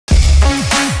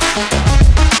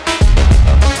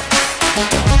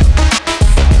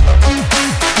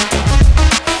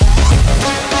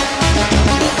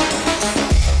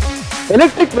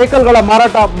Electric ವೆಹಿಕಲ್ಗಳ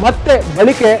ಮಾರಾಟ ಮತ್ತೆ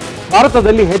ಬಳಕೆ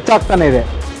ಭಾರತದಲ್ಲಿ ಹೆಚ್ಚಾಗ್ತಾನೆ ಇದೆ.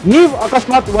 ನೀವು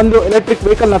ಅಕಸ್ಮಾತ್ ಒಂದು ಎಲೆಕ್ಟ್ರಿಕ್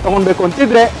ವೆಹಿಕಲ್ನ ತಗೊಳ್ಬೇಕು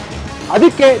ಅಂತಿದ್ರೆ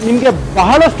ಅದಕ್ಕೆ ನಿಮಗೆ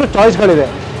ಬಹಳಷ್ಟು ಚಾಯ್ಸ್ಗಳಿದೆ.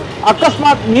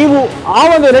 ಅಕಸ್ಮಾತ್ ನೀವು ಆ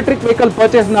ಒಂದು ಎಲೆಕ್ಟ್ರಿಕ್ ವೆಹಿಕಲ್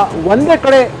ಪರ್ಚೇಸ್ನ ಒಂದೇ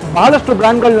ಕಡೆ ಬಹಳಷ್ಟು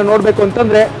ಬ್ರ್ಯಾಂಡ್ಗಳನ್ನ ನೋಡಬೇಕು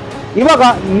ಅಂತಂದರೆ ಇವಾಗ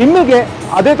ನಿಮಗೆ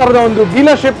ಅದೇ ಥರದ ಒಂದು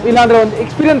ಡೀಲರ್ಶಿಪ್ ಇಲ್ಲಾಂದರೆ ಒಂದು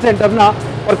ಎಕ್ಸ್ಪೀರಿಯನ್ಸ್ ಸೆಂಟರ್ನ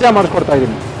ಪರಿಚಯ ಮಾಡಿಸ್ಕೊಡ್ತಾ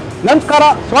ಇದ್ದೀನಿ. ನಮಸ್ಕಾರ,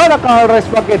 ಸ್ವಾಗತ Kannada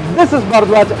ಡ್ರೈವ್ಸ್ಪಾರ್ಕ್ಗೆ. This is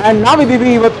Bharadwaj and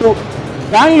ನಾವಿದ್ದೀವಿ ಇವತ್ತು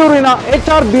ಬ್ಯಾಂಗ್ಳೂರಿನ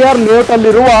HRBR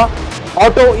ಲೇಔಟಲ್ಲಿರುವ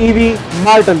ಆಟೋ ಇವಿ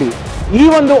ಮಾರ್ಟಲ್ಲಿ. ಈ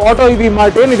ಒಂದು ಆಟೋ ಇವಿ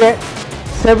ಮಾರ್ಟ್ ಏನಿದೆ,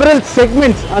 ಸೆವೆರಲ್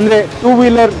ಸೆಗ್ಮೆಂಟ್ಸ್ ಅಂದರೆ 2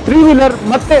 ವೀಲರ್ 3 ವೀಲರ್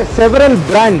ಮತ್ತು ಸೆವೆರಲ್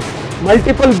ಬ್ರ್ಯಾಂಡ್ಸ್,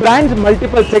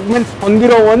 ಮಲ್ಟಿಪಲ್ ಸೆಗ್ಮೆಂಟ್ಸ್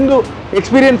ಹೊಂದಿರೋ ಒಂದು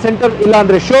ಎಕ್ಸ್ಪೀರಿಯನ್ಸ್ ಸೆಂಟರ್ ಇಲ್ಲ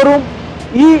ಅಂದರೆ ಶೋರೂಮ್.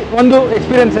 ಈ ಒಂದು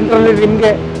ಎಕ್ಸ್ಪೀರಿಯನ್ಸ್ ಸೆಂಟರಲ್ಲಿ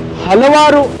ನಿಮಗೆ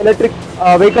ಹಲವಾರು ಎಲೆಕ್ಟ್ರಿಕ್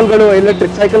ವೆಹಿಕಲ್ಗಳು,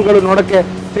 ಎಲೆಕ್ಟ್ರಿಕ್ ಸೈಕಲ್ಗಳು ನೋಡೋಕ್ಕೆ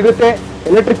ಸಿಗುತ್ತೆ.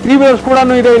 ಎಲೆಕ್ಟ್ರಿಕ್ 3 ವೀಲರ್ಸ್ ಕೂಡ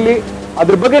ಇದೆ ಇಲ್ಲಿ.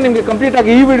 ಅದ್ರ ಬಗ್ಗೆ ನಿಮಗೆ ಕಂಪ್ಲೀಟ್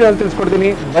ಆಗಿ ಈ ವಿಡಿಯೋ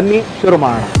ತಿಳಿಸ್ಕೊಡ್ತೀನಿ. ಬನ್ನಿ ಶುರು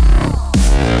ಮಾಡೋಣ.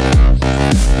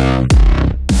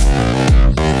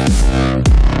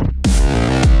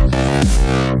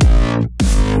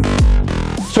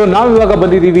 ಸೊ ನಾವಿವಾಗ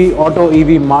ಬಂದಿದ್ದೀವಿ ಆಟೋ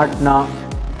ಇವಿ ಮಾರ್ಟ್ನ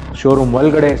ಶೋರೂಮ್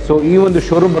ಒಳಗಡೆ. ಸೊ ಈ ಒಂದು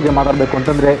ಶೋರೂಮ್ ಬಗ್ಗೆ ಮಾತಾಡಬೇಕು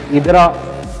ಅಂತಂದರೆ ಇದರ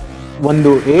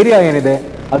ಒಂದು ಏರಿಯಾ ಏನಿದೆ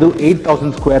ಅದು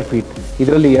 8000 ಸ್ಕ್ವೇರ್ ಫೀಟ್.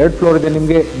 ಇದರಲ್ಲಿ 2 ಫ್ಲೋರ್ ಇದೆ.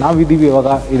 ನಿಮಗೆ ನಾವಿದ್ದೀವಿ ಇವಾಗ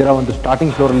ಇದರ ಒಂದು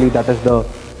starting ಫ್ಲೋರಲ್ಲಿ, that is the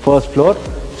first floor.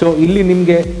 So ಇಲ್ಲಿ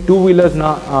ನಿಮಗೆ 2 ವೀಲರ್ಸ್ನ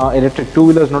ಎಲೆಕ್ಟ್ರಿಕ್ 2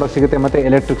 ವೀಲರ್ಸ್ ನೋಡೋಕ್ಕೆ ಸಿಗುತ್ತೆ ಮತ್ತು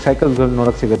ಎಲೆಕ್ಟ್ರಿಕ್ ಸೈಕಲ್ಸ್ಗಳು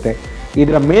ನೋಡೋಕ್ಕೆ ಸಿಗುತ್ತೆ.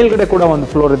 ಇದರ ಮೇಲ್ಗಡೆ ಕೂಡ ಒಂದು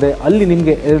ಫ್ಲೋರ್ ಇದೆ, ಅಲ್ಲಿ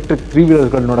ನಿಮಗೆ ಎಲೆಕ್ಟ್ರಿಕ್ 3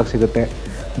 ವೀಲರ್ಸ್ಗಳು ನೋಡೋಕ್ಕೆ ಸಿಗುತ್ತೆ.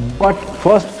 ಬಟ್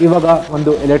ಫಸ್ಟ್ ಇವಾಗ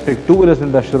ಒಂದು ಎಲೆಕ್ಟ್ರಿಕ್ 2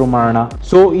 ವೀಲರ್ಸ್ನಿಂದ ಶುರು ಮಾಡೋಣ.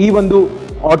 ಸೊ ಈ ಒಂದು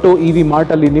ಆಟೋ ಇವಿ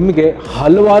ಮಾರ್ಟಲ್ಲಿ ನಿಮಗೆ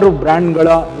ಹಲವಾರು ಬ್ರ್ಯಾಂಡ್ಗಳ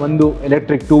ಒಂದು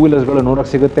ಎಲೆಕ್ಟ್ರಿಕ್ 2 ವೀಲರ್ಸ್ಗಳು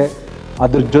ನೋಡೋಕ್ಕೆ ಸಿಗುತ್ತೆ.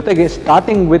 ಅದ್ರ ಜೊತೆಗೆ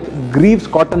ಸ್ಟಾರ್ಟಿಂಗ್ ವಿತ್ ಗ್ರೀವ್ಸ್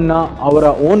ಕಾಟನ್ನ ಅವರ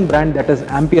own brand, that is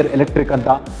ampere electric ಅಂತ,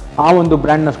 ಆ ಒಂದು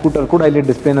ಬ್ರ್ಯಾಂಡ್ನ ಸ್ಕೂಟರ್ ಕೂಡ ಇಲ್ಲಿ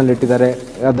ಡಿಸ್ಪ್ಲೇನಲ್ಲಿ ಇಟ್ಟಿದ್ದಾರೆ.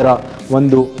 ಅದರ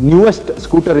ಒಂದು ನ್ಯೂಯೆಸ್ಟ್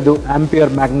ಸ್ಕೂಟರ್ ಇದು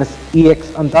ಆಂಪಿಯರ್ ಮ್ಯಾಗ್ನಸ್ EX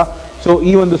ಅಂತ. ಸೊ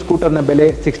ಈ ಒಂದು ಸ್ಕೂಟರ್ನ ಬೆಲೆ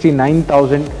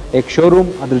 69,000 ಎಕ್ಸ್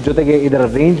ಶೋರೂಮ್. ಅದ್ರ ಜೊತೆಗೆ ಇದರ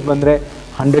ರೇಂಜ್ ಬಂದರೆ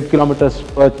 100 ಕಿಲೋಮೀಟರ್ಸ್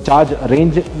ಪರ್ ಚಾರ್ಜ್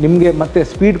ರೇಂಜ್ ನಿಮಗೆ, ಮತ್ತು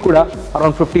ಸ್ಪೀಡ್ ಕೂಡ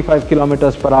around 55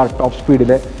 kilometres per hour top speed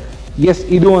ಇದೆ. ಎಸ್,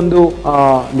 ಇದು ಒಂದು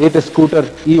ಲೇಟೆಸ್ಟ್ ಸ್ಕೂಟರ್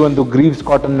ಈ ಒಂದು ಗ್ರೀವ್ಸ್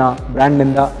ಕಾಟನ್ನ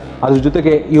ಬ್ರ್ಯಾಂಡ್ನಿಂದ. ಅದ್ರ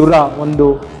ಜೊತೆಗೆ ಇವರ ಒಂದು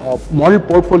ಮಾಡೆಲ್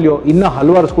ಪೋರ್ಟ್ಫೋಲಿಯೋ ಇನ್ನೂ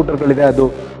ಹಲವಾರು ಸ್ಕೂಟರ್ಗಳಿದೆ, ಅದು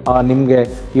ನಿಮಗೆ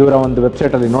ಇವರ ಒಂದು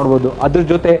ವೆಬ್ಸೈಟಲ್ಲಿ ನೋಡ್ಬೋದು. ಅದ್ರ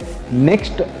ಜೊತೆ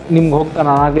ನೆಕ್ಸ್ಟ್ ನಿಮ್ಗೆ ಹೋಗ್ತಾ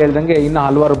ನಾನು ಆಗಲೇ ಹೇಳ್ದಂಗೆ ಇನ್ನೂ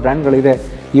ಹಲವಾರು ಬ್ರ್ಯಾಂಡ್ಗಳಿದೆ.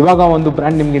 ಇವಾಗ ಒಂದು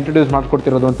ಬ್ರ್ಯಾಂಡ್ ನಿಮ್ಗೆ ಇಂಟ್ರೊಡ್ಯೂಸ್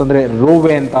ಮಾಡ್ಕೊಡ್ತಿರೋದು ಅಂತಂದರೆ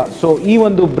ರೋವೆ ಅಂತ. ಸೊ ಈ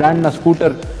ಒಂದು ಬ್ರ್ಯಾಂಡ್ನ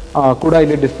ಸ್ಕೂಟರ್ ಕೂಡ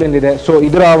ಇಲ್ಲಿ ಡಿಸ್ಪ್ಲೇಲಿದೆ. ಸೊ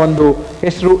ಇದರ ಒಂದು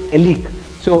ಹೆಸರು ಎಲೀಕ್.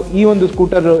 ಸೊ ಈ ಒಂದು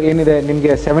ಸ್ಕೂಟರ್ ಏನಿದೆ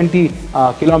ನಿಮಗೆ 70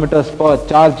 ಕಿಲೋಮೀಟರ್ಸ್ ಪರ್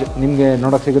ಚಾರ್ಜ್ ನಿಮಗೆ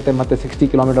ನೋಡೋಕ್ಕೆ ಸಿಗುತ್ತೆ, ಮತ್ತು 60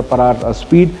 kilometre per hour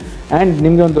speed. And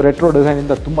ನಿಮಗೆ ಒಂದು ರೆಟ್ರೋ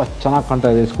ಡಿಸೈನಿಂದ ತುಂಬ ಚೆನ್ನಾಗಿ ಕಾಣ್ತಾ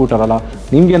ಇದೆ ಸ್ಕೂಟರ್ ಅಲ್ಲ.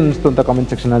 ನಿಮಗೆ ಅನ್ನಿಸ್ತು ಅಂತ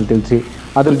ಕಮೆಂಟ್ ಸೆಕ್ಷನಲ್ಲಿ ತಿಳಿಸಿ.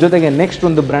 ಅದ್ರ ಜೊತೆಗೆ ನೆಕ್ಸ್ಟ್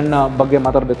ಒಂದು ಬ್ರ್ಯಾಂಡ್ನ ಬಗ್ಗೆ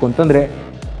ಮಾತಾಡಬೇಕು ಅಂತಂದರೆ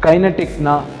ಕೈನೆಟಿಕ್ನ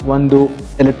ಒಂದು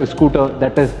electric scooter,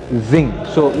 that is ಜಿಂಗ್.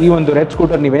 So ಈ ಒಂದು ರೆಡ್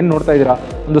ಸ್ಕೂಟರ್ ನೀವೇನು ನೋಡ್ತಾ ಇದ್ದೀರಾ,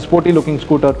 ಒಂದು sporty looking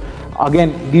scooter.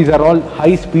 Again these are all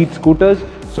high speed scooters.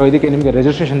 So ಇದಕ್ಕೆ ನಿಮಗೆ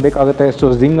ರಿಜಿಸ್ಟ್ರೇಷನ್ ಬೇಕಾಗುತ್ತೆ. ಸೊ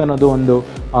ಜಿಂಗ್ ಅನ್ನೋದು ಒಂದು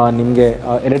ನಿಮಗೆ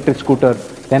ಎಲೆಕ್ಟ್ರಿಕ್ ಸ್ಕೂಟರ್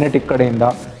ಕೈನೆಟಿಕ್ ಕಡೆಯಿಂದ.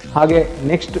 ಹಾಗೆ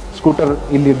ನೆಕ್ಸ್ಟ್ ಸ್ಕೂಟರ್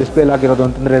ಇಲ್ಲಿ ಡಿಸ್ಪ್ಲೇಲಾಗಿರೋದು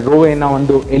ಅಂತಂದರೆ ರೋವೆನ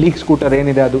ಒಂದು ಎಲೀಕ್ ಸ್ಕೂಟರ್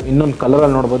ಏನಿದೆ, ಅದು ಇನ್ನೊಂದು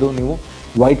ಕಲರಲ್ಲಿ ನೋಡ್ಬೋದು ನೀವು,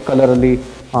 ವೈಟ್ ಕಲರಲ್ಲಿ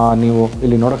ನೀವು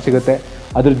ಇಲ್ಲಿ ನೋಡೋಕ್ಕೆ ಸಿಗುತ್ತೆ.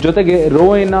 ಅದ್ರ ಜೊತೆಗೆ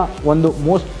ರೋವೆನ ಒಂದು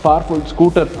ಮೋಸ್ಟ್ ಪವರ್ಫುಲ್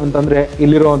ಸ್ಕೂಟರ್ ಅಂತಂದರೆ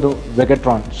ಇಲ್ಲಿರೋ ಒಂದು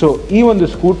ವೆಗೆಟ್ರಾನ್. ಸೊ ಈ ಒಂದು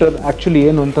ಸ್ಕೂಟರ್ ಆ್ಯಕ್ಚುಲಿ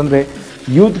ಏನು ಅಂತಂದರೆ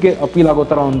ಯೂತ್ಗೆ ಅಪೀಲ್ ಆಗೋ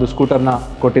ಥರ ಒಂದು ಸ್ಕೂಟರ್ನ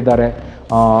ಕೊಟ್ಟಿದ್ದಾರೆ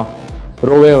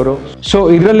ರೋವೆ ಅವರು. ಸೊ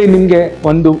ಇದರಲ್ಲಿ ನಿಮಗೆ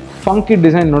ಒಂದು ಫಂಕಿ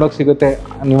ಡಿಸೈನ್ ನೋಡೋಕ್ಕೆ ಸಿಗುತ್ತೆ.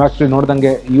 ನೀವು ಆ್ಯಕ್ಚುಲಿ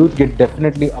ನೋಡ್ದಂಗೆ ಯೂತ್ಗೆ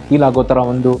ಡೆಫಿನೆಟ್ಲಿ ಅಪೀಲ್ ಆಗೋ ಥರ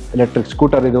ಒಂದು ಎಲೆಕ್ಟ್ರಿಕ್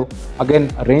ಸ್ಕೂಟರ್ ಇದು. ಅಗೇನ್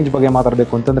ರೇಂಜ್ ಬಗ್ಗೆ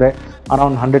ಮಾತಾಡಬೇಕು ಅಂತಂದರೆ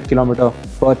around 100 kilometre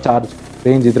per charge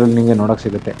range ಇದರಲ್ಲಿ ನಿಮಗೆ ನೋಡೋಕ್ಕೆ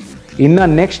ಸಿಗುತ್ತೆ. ಇನ್ನು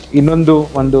ನೆಕ್ಸ್ಟ್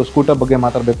ಇನ್ನೊಂದು ಸ್ಕೂಟರ್ ಬಗ್ಗೆ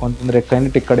ಮಾತಾಡಬೇಕು ಅಂತಂದರೆ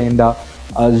ಕೈನೆಟಿಕ್ ಕಡೆಯಿಂದ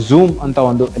ಝೂಮ್ ಅಂತ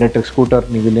ಒಂದು ಎಲೆಕ್ಟ್ರಿಕ್ ಸ್ಕೂಟರ್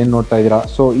ನೀವು ಇಲ್ಲೇನು ನೋಡ್ತಾ ಇದ್ದೀರಾ.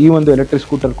 ಸೊ ಈ ಒಂದು ಎಲೆಕ್ಟ್ರಿಕ್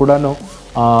ಸ್ಕೂಟರ್ ಕೂಡ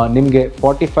ನಿಮಗೆ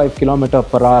 45 ಕಿಲೋಮೀಟರ್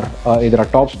ಪರ್ ಅವರ್ ಇದರ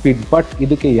ಟಾಪ್ ಸ್ಪೀಡ್. ಬಟ್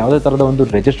ಇದಕ್ಕೆ ಯಾವುದೇ ಥರದ ಒಂದು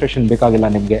ರಿಜಿಸ್ಟ್ರೇಷನ್ ಬೇಕಾಗಿಲ್ಲ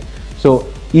ನಿಮಗೆ. ಸೊ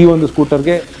ಈ ಒಂದು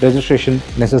ಸ್ಕೂಟರ್ಗೆ ರಿಜಿಸ್ಟ್ರೇಷನ್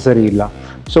ನೆಸಸರಿ ಇಲ್ಲ.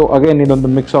 ಸೊ ಅಗೇನ್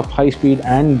ಇದೊಂದು mix of high speed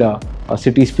and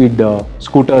city speed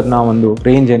ಸ್ಕೂಟರ್ನ ಒಂದು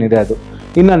ರೇಂಜ್ ಏನಿದೆ ಅದು.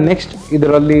 ಇನ್ನು ನೆಕ್ಸ್ಟ್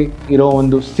ಇದರಲ್ಲಿ ಇರೋ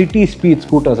ಒಂದು ಸಿಟಿ ಸ್ಪೀಡ್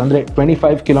ಸ್ಕೂಟರ್ಸ್ ಅಂದರೆ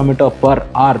 25 ಕಿಲೋಮೀಟರ್ ಪರ್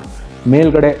ಅವರ್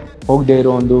ಮೇಲ್ಗಡೆ ಹೋಗದೆ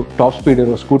ಇರೋ ಒಂದು ಟಾಪ್ ಸ್ಪೀಡ್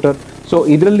ಇರೋ ಸ್ಕೂಟರ್. ಸೊ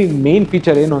ಇದರಲ್ಲಿ ಮೇನ್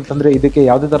ಫೀಚರ್ ಏನು ಅಂತಂದರೆ ಇದಕ್ಕೆ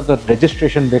ಯಾವುದೇ ಥರದ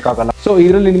ರಿಜಿಸ್ಟ್ರೇಷನ್ ಬೇಕಾಗಲ್ಲ. ಸೊ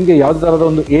ಇದರಲ್ಲಿ ನಿಮಗೆ ಯಾವುದೇ ಥರದ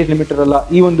ಒಂದು ಏಜ್ ಲಿಮಿಟ್ ಇರಲ್ಲ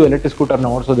ಈ ಒಂದು ಎಲೆಕ್ಟ್ರಿಕ್ ಸ್ಕೂಟರ್ನ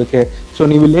ಓಡಿಸೋದಕ್ಕೆ. ಸೊ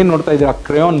ನೀವು ಇಲ್ಲೇನು ನೋಡ್ತಾ ಇದ್ದೀರಾ,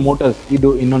 ಕ್ರೇಯಾನ್ ಮೋಟರ್ಸ್,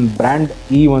 ಇದು ಇನ್ನೊಂದು ಬ್ರ್ಯಾಂಡ್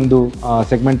ಈ ಒಂದು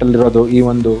ಸೆಗ್ಮೆಂಟಲ್ಲಿರೋದು, ಈ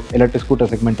ಒಂದು ಎಲೆಕ್ಟ್ರಿಕ್ ಸ್ಕೂಟರ್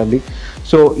ಸೆಗ್ಮೆಂಟಲ್ಲಿ.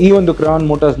 ಸೊ ಈ ಒಂದು ಕ್ರೇಯಾನ್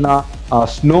ಮೋಟರ್ಸ್ನ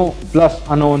ಸ್ನೋ ಪ್ಲಸ್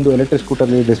ಅನ್ನೋ ಒಂದು ಎಲೆಕ್ಟ್ರಿಕ್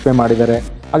ಸ್ಕೂಟರ್ಲಿ ಡಿಸ್ಪ್ಲೇ ಮಾಡಿದ್ದಾರೆ.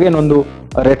 ಅಗೇನ್ ಒಂದು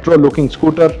ರೆಟ್ರೋ ಲುಕಿಂಗ್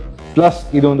ಸ್ಕೂಟರ್ ಪ್ಲಸ್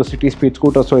ಇದು ಒಂದು ಸಿಟಿ ಸ್ಪೀಡ್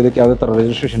ಸ್ಕೂಟರ್. ಸೊ ಇದಕ್ಕೆ ಯಾವುದೇ ಥರ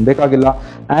ರಿಜಿಸ್ಟ್ರೇಷನ್ ಬೇಕಾಗಿಲ್ಲ.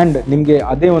 ಆ್ಯಂಡ್ ನಿಮಗೆ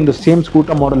ಅದೇ ಒಂದು ಸೇಮ್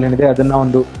ಸ್ಕೂಟರ್ ಮಾಡೆಲ್ ಏನಿದೆ ಅದನ್ನು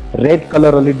ಒಂದು ರೆಡ್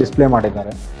ಕಲರಲ್ಲಿ ಡಿಸ್ಪ್ಲೇ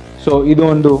ಮಾಡಿದ್ದಾರೆ. ಸೊ ಇದು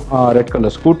ಒಂದು ರೆಡ್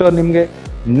ಕಲರ್ ಸ್ಕೂಟರ್ ನಿಮಗೆ.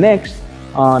 ನೆಕ್ಸ್ಟ್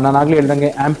ನಾನು ಆಗಲೇ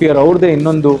ಹೇಳ್ದಂಗೆ ಆಂಪಿಯರ್ ಅವ್ರದ್ದೇ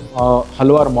ಇನ್ನೊಂದು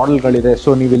ಹಲವಾರು ಮಾಡೆಲ್ಗಳಿದೆ. ಸೊ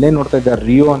ನೀವು ಇಲ್ಲೇನು ನೋಡ್ತಾ ಇದ್ದಾರೆ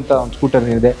ರಿಯೋ ಅಂತ ಒಂದು ಸ್ಕೂಟರ್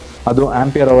ಏನಿದೆ, ಅದು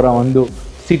ಆಂಪಿಯರ್ ಅವರ ಒಂದು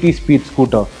ಸಿಟಿ ಸ್ಪೀಡ್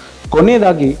ಸ್ಕೂಟರ್.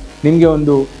 ಕೊನೆಯದಾಗಿ ನಿಮಗೆ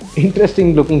ಒಂದು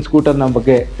ಇಂಟ್ರೆಸ್ಟಿಂಗ್ ಲುಕಿಂಗ್ ಸ್ಕೂಟರ್ನ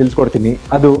ಬಗ್ಗೆ ತಿಳಿಸ್ಕೊಡ್ತೀನಿ.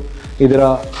 ಅದು ಇದರ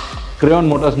ಕ್ರೇಯಾನ್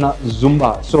ಮೋಟರ್ಸ್ನ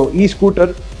ಜುಂಬಾ. ಸೊ ಈ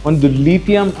ಸ್ಕೂಟರ್ ಒಂದು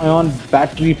lithium ion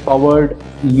battery powered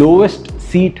lowest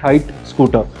seat height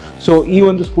scooter. So ಈ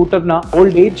ಒಂದು ಸ್ಕೂಟರ್ನ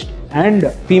old age and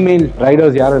female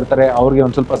Riders ಯಾರು ಇರ್ತಾರೆ ಅವ್ರಿಗೆ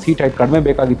ಒಂದು ಸ್ವಲ್ಪ ಸೀಟ್ ಹೈಟ್ ಕಡಿಮೆ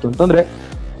ಬೇಕಾಗಿತ್ತು ಅಂತಂದರೆ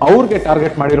ಅವ್ರಿಗೆ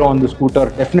ಟಾರ್ಗೆಟ್ ಮಾಡಿರೋ ಒಂದು scooter.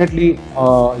 Definitely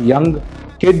Young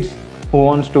kids who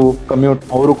wants to commute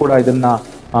ಅವರು ಕೂಡ ಇದನ್ನು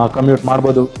ಕಮ್ಯೂಟ್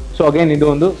ಮಾಡ್ಬೋದು. ಸೊ ಅಗೇನ್ ಇದು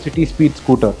ಒಂದು ಸಿಟಿ ಸ್ಪೀಡ್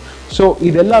ಸ್ಕೂಟರ್. ಸೊ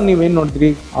ಇದೆಲ್ಲ ನೀವೇನು ನೋಡಿದ್ರಿ,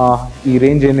 ಈ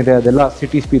ರೇಂಜ್ ಏನಿದೆ ಅದೆಲ್ಲ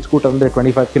ಸಿಟಿ ಸ್ಪೀಡ್ ಸ್ಕೂಟರ್ ಅಂದರೆ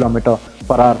 25 km/h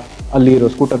ಅಲ್ಲಿ ಇರೋ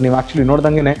ಸ್ಕೂಟರ್. ನೀವು ಆ್ಯಕ್ಚುಲಿ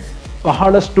ನೋಡ್ದಂಗೆ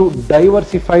ಬಹಳಷ್ಟು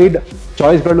ಡೈವರ್ಸಿಫೈಡ್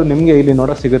ಚಾಯ್ಸ್ಗಳು ನಿಮಗೆ ಇಲ್ಲಿ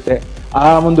ನೋಡೋಕೆ ಸಿಗುತ್ತೆ. ಆ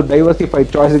ಒಂದು ಡೈವರ್ಸಿಫೈಡ್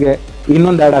ಚಾಯ್ಸ್ಗೆ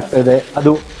ಇನ್ನೊಂದು ಆ್ಯಡ್ ಆಗ್ತಾ ಇದೆ.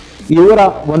 ಅದು ಇವರ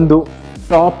ಒಂದು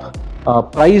top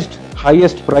priced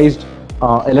highest priced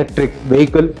electric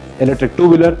vehicle, electric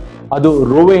 2-wheeler, ಅದು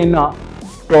ರೋವೆನ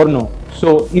ಟೋರ್ನೋ. ಸೊ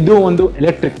ಇದು ಒಂದು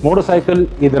ಎಲೆಕ್ಟ್ರಿಕ್ ಮೋಟರ್ ಸೈಕಲ್.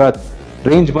 ಇದರ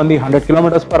ರೇಂಜ್ ಬಂದು 100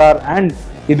 km/h ಆ್ಯಂಡ್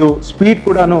ಇದು ಸ್ಪೀಡ್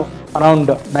ಕೂಡ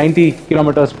ಅರೌಂಡ್ 90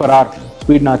 km/h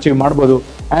ಸ್ಪೀಡ್ನ ಅಚೀವ್ ಮಾಡ್ಬೋದು.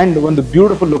 ಆ್ಯಂಡ್ ಒಂದು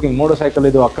ಬ್ಯೂಟಿಫುಲ್ ಲುಕಿಂಗ್ ಮೋಟರ್ ಸೈಕಲ್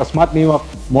ಇದು. ಅಕಸ್ಮಾತ್ ನೀವು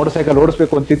ಮೋಟರ್ ಸೈಕಲ್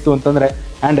ಓಡಿಸ್ಬೇಕು ಅಂತಿತ್ತು ಅಂತಂದರೆ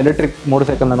ಆ್ಯಂಡ್ ಎಲೆಕ್ಟ್ರಿಕ್ ಮೋಟರ್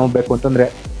ಸೈಕಲ್ನ ನೋಡಬೇಕು ಅಂತಂದರೆ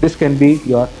this can be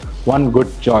your one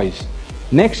good choice.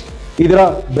 Next ಇದರ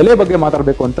ಬೆಲೆ ಬಗ್ಗೆ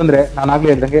ಮಾತಾಡಬೇಕು ಅಂತಂದರೆ ನಾನು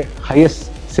ಆಗಲೇ ಹೇಳಿದಂಗೆ ಹೈಯೆಸ್ಟ್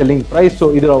ಸೆಲ್ಲಿಂಗ್ ಪ್ರೈಸ್. ಸೊ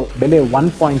ಇದರ ಬೆಲೆ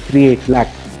 1.38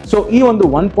 lakh. ಸೊ ಈ ಒಂದು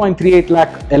 1.38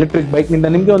 lakh ಎಲೆಕ್ಟ್ರಿಕ್ ಬೈಕ್ನಿಂದ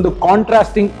ನಿಮಗೆ ಒಂದು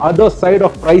contrasting other side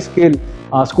of price scale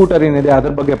scooter ಏನಿದೆ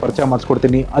ಅದ್ರ ಬಗ್ಗೆ ಪರಿಚಯ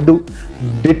ಮಾಡಿಸ್ಕೊಡ್ತೀನಿ. ಅದು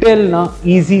ಡಿಟೇಲ್ನ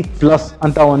ಈಸಿ ಪ್ಲಸ್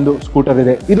ಅಂತ ಒಂದು ಸ್ಕೂಟರ್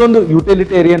ಇದೆ. ಇದೊಂದು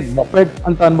ಯುಟಿಲಿಟೇರಿಯನ್ ಮೊಪೆಡ್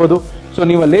ಅಂತ ಅನ್ಬೋದು. ಸೊ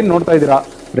ನೀವು ಅಲ್ಲೇನು ನೋಡ್ತಾ ಇದ್ದೀರಾ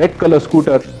ರೆಡ್ ಕಲರ್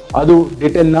ಸ್ಕೂಟರ್, ಅದು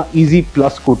ಡಿಟೇಲ್ನ ಈಸಿ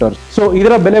ಪ್ಲಸ್ ಸ್ಕೂಟರ್. ಸೊ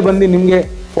ಇದರ ಬೆಲೆ ಬಂದು ನಿಮಗೆ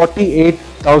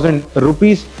 48,000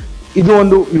 rupees. ಇದು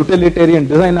ಒಂದು ಯುಟಿಲಿಟೇರಿಯನ್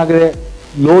ಡಿಸೈನ್ ಆಗಿದೆ.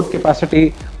 ಲೋಡ್ ಕೆಪಾಸಿಟಿ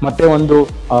ಮತ್ತು ಒಂದು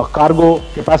ಕಾರ್ಗೋ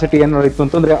ಕೆಪಾಸಿಟಿ ಏನಾದ್ರು ಇತ್ತು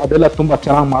ಅಂತಂದರೆ ಅದೆಲ್ಲ ತುಂಬ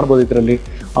ಚೆನ್ನಾಗಿ ಮಾಡ್ಬೋದು ಇದರಲ್ಲಿ.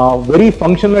 ವೆರಿ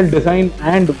ಫಂಕ್ಷನಲ್ ಡಿಸೈನ್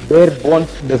ಆ್ಯಂಡ್ ಬೇರ್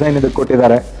ಬೋನ್ಸ್ ಡಿಸೈನ್ ಇದಕ್ಕೆ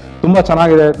ಕೊಟ್ಟಿದ್ದಾರೆ. ತುಂಬ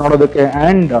ಚೆನ್ನಾಗಿದೆ ನೋಡೋದಕ್ಕೆ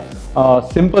ಆ್ಯಂಡ್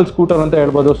ಸಿಂಪಲ್ ಸ್ಕೂಟರ್ ಅಂತ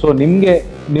ಹೇಳ್ಬೋದು. ಸೊ ನಿಮಗೆ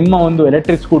ನಿಮ್ಮ ಒಂದು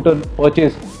ಎಲೆಕ್ಟ್ರಿಕ್ ಸ್ಕೂಟರ್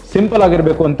ಪರ್ಚೇಸ್ ಸಿಂಪಲ್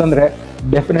ಆಗಿರಬೇಕು ಅಂತಂದರೆ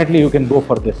definitely you can go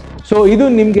for this. So ಇದು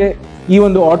ನಿಮಗೆ ಈ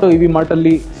ಒಂದು ಆಟೋ ಇವಿ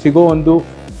ಮಾರ್ಟಲ್ಲಿ ಸಿಗೋ ಒಂದು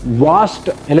vast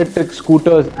electric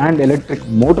scooters and electric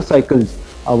motor cycles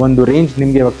ಒಂದು ರೇಂಜ್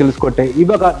ನಿಮಗೆ ಇವಾಗ ತಿಳಿಸ್ಕೊಟ್ಟೆ.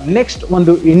 ಇವಾಗ ನೆಕ್ಸ್ಟ್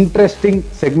ಒಂದು ಇಂಟ್ರೆಸ್ಟಿಂಗ್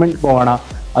ಸೆಗ್ಮೆಂಟ್ ಹೋಗೋಣ,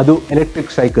 ಅದು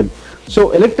electric cycle. So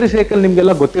electric cycle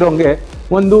ನಿಮಗೆಲ್ಲ ಗೊತ್ತಿರೋಂಗೆ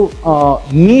ಒಂದು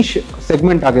ನೀಶ್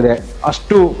ಸೆಗ್ಮೆಂಟ್ ಆಗಿದೆ.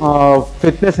 ಅಷ್ಟು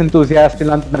ಫಿಟ್ನೆಸ್ ಎಂತೂಸಿಯಾಸ್ಟ್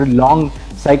ಇಲ್ಲ ಅಂತಂದರೆ ಲಾಂಗ್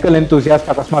ಸೈಕಲ್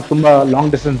ಎಂತೂಸಿಯಾಸ್ಟ್ ಅಕಸ್ಮಾತ್ ತುಂಬ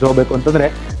ಲಾಂಗ್ ಡಿಸ್ಟೆನ್ಸ್ ಹೋಗಬೇಕು ಅಂತಂದರೆ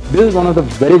this is one of the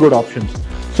very good options.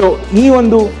 So ಈ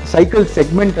ಒಂದು ಸೈಕಲ್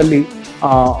ಸೆಗ್ಮೆಂಟಲ್ಲಿ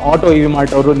ಆಟೋ ಇವಿ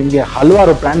ಮಾರ್ಟ್ ಅವರು ನಿಮಗೆ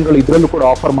ಹಲವಾರು ಬ್ರ್ಯಾಂಡ್ಗಳು ಇದರಲ್ಲೂ ಕೂಡ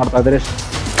ಆಫರ್ ಮಾಡ್ತಾ ಇದ್ದಾರೆ.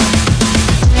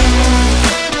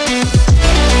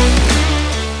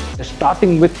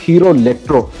 Starting with hero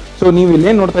electro. So ನೀವು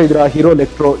ಇಲ್ಲೇನು ನೋಡ್ತಾ ಇದ್ದೀರಾ ಹೀರೋ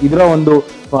ಎಲೆಕ್ಟ್ರೋ, ಇದರ ಒಂದು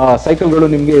ಸೈಕಲ್ಗಳು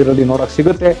ನಿಮಗೆ ಇದರಲ್ಲಿ ನೋಡೋಕೆ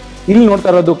ಸಿಗುತ್ತೆ. ಇಲ್ಲಿ ನೋಡ್ತಾ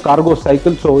ಇರೋದು ಕಾರ್ಗೋ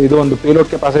ಸೈಕಲ್. ಸೊ ಇದು ಒಂದು payload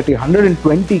capacity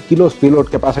 120 kilos payload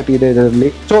capacity ಇದೆ ಇದರಲ್ಲಿ.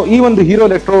 ಸೊ ಈ ಒಂದು ಹೀರೋ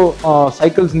ಎಲೆಕ್ಟ್ರೋ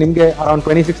ಸೈಕಲ್ಸ್ ನಿಮಗೆ ಅರೌಂಡ್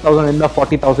 26,000 ಇಂದ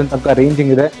 40,000 ತನಕ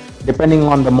ರೇಂಜಿಂಗ್ ಇದೆ depending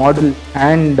on the model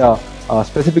and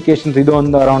specifications. ಇದು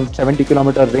ಒಂದು ಅರೌಂಡ್ 70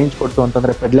 km ರೇಂಜ್ ಕೊಡ್ತು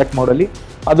ಅಂತಂದರೆ ಪೆಡ್ಲೆಟ್ ಮೋಡಲ್ಲಿ.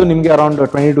 ಅದು ನಿಮಗೆ ಅರೌಂಡ್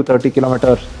 20 to 30 km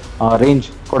ರೇಂಜ್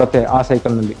ಕೊಡುತ್ತೆ ಆ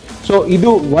ಸೈಕಲ್ನಲ್ಲಿ. ಸೊ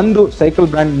ಇದು ಒಂದು ಸೈಕಲ್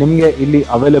ಬ್ರ್ಯಾಂಡ್ ನಿಮಗೆ ಇಲ್ಲಿ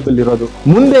ಅವೈಲೇಬಲ್ ಇರೋದು.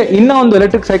 ಮುಂದೆ ಇನ್ನೂ ಒಂದು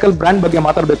ಎಲೆಕ್ಟ್ರಿಕ್ ಸೈಕಲ್ ಬ್ರ್ಯಾಂಡ್ ಬಗ್ಗೆ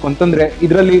ಮಾತಾಡಬೇಕು ಅಂತಂದ್ರೆ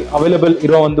ಇದರಲ್ಲಿ ಅವೈಲೇಬಲ್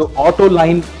ಇರೋ ಒಂದು ಆಟೋ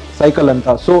ಲೈನ್ ಸೈಕಲ್ ಅಂತ.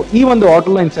 ಸೊ ಈ ಒಂದು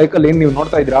ಆಟೋ ಲೈನ್ ಸೈಕಲ್ ಏನು ನೀವು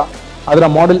ನೋಡ್ತಾ ಇದ್ದೀರಾ ಅದರ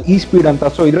ಮಾಡೆಲ್ ಇ ಸ್ಪೀಡ್ ಅಂತ.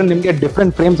 ಸೊ ಇದರಲ್ಲಿ ನಿಮಗೆ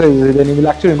ಡಿಫ್ರೆಂಟ್ ಫ್ರೇಮ್ ಸೈಜ್ ಇದೆ. ನೀವು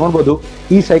ಇಲ್ಲಿ ಆಕ್ಚುಲಿ ನೋಡ್ಬೋದು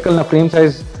ಈ ಸೈಕಲ್ನ frame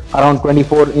size around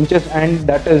 24 inches and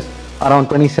that is around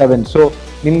 27. So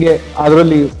ನಿಮಗೆ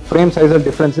ಅದರಲ್ಲಿ ಫ್ರೇಮ್ ಸೈಜಲ್ಲಿ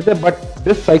ಡಿಫ್ರೆನ್ಸ್ ಇದೆ. ಬಟ್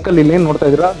ದಿಸ್ ಸೈಕಲ್ ಇಲ್ಲಿ ಏನು ನೋಡ್ತಾ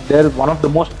ಇದ್ದೀರಾ there one of the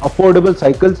most affordable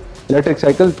cycles electric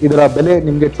cycles. ಇದರ ಬೆಲೆ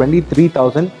ನಿಮಗೆ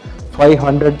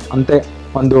 23,500 ಅಂತೆ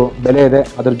ಒಂದು ಬೆಲೆ ಇದೆ.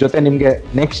 ಅದ್ರ ಜೊತೆ ನಿಮಗೆ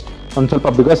ನೆಕ್ಸ್ಟ್ ಒಂದು ಸ್ವಲ್ಪ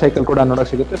ಬಿಗರ್ ಸೈಕಲ್ ಕೂಡ ನೋಡೋಕೆ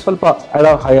ಸಿಗುತ್ತೆ, ಸ್ವಲ್ಪ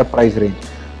ಹೈಯರ್ ಪ್ರೈಸ್ ರೇಂಜ್.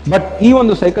 ಬಟ್ ಈ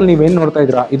ಒಂದು ಸೈಕಲ್ ನೀವೇನು ನೋಡ್ತಾ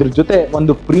ಇದ್ದೀರಾ ಇದ್ರ ಜೊತೆ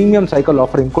ಒಂದು ಪ್ರೀಮಿಯಂ ಸೈಕಲ್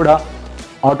ಆಫರಿಂಗ್ ಕೂಡ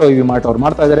ಆಟೋ ಇವಿ ಮಾರ್ಟ್ ಅವ್ರು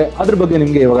ಮಾಡ್ತಾ ಇದ್ದಾರೆ. ಅದ್ರ ಬಗ್ಗೆ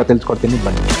ನಿಮಗೆ ಇವಾಗ ತಿಳಿಸ್ಕೊಡ್ತೀನಿ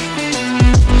ಬನ್ನಿ.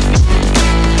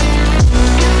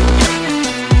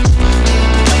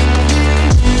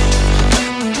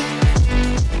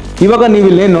 ಇವಾಗ ನೀವು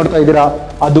ಇಲ್ಲೇನು ನೋಡ್ತಾ ಇದ್ದೀರಾ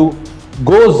ಅದು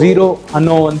ಗೋ ಝೀರೋ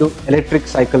ಅನ್ನೋ ಒಂದು ಎಲೆಕ್ಟ್ರಿಕ್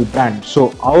ಸೈಕಲ್ ಬ್ರ್ಯಾಂಡ್. ಸೊ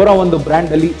ಅವರ ಒಂದು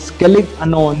ಬ್ರ್ಯಾಂಡಲ್ಲಿ ಸ್ಕೆಲಿಗ್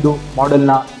ಅನ್ನೋ ಒಂದು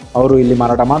ಮಾಡೆಲ್ನ ಅವರು ಇಲ್ಲಿ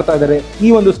ಮಾರಾಟ ಮಾಡ್ತಾ ಇದ್ದಾರೆ. ಈ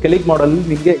ಒಂದು ಸ್ಕೆಲಿಗ್ ಮಾಡೆಲ್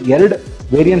ನಿಮಗೆ 2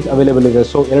 ವೇರಿಯಂಟ್ಸ್ ಅವೈಲೇಬಲ್ ಇದೆ.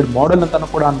 ಸೊ 2 ಮಾಡೆಲ್ ಅಂತಾನು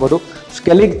ಕೂಡ ಅನ್ಬೋದು,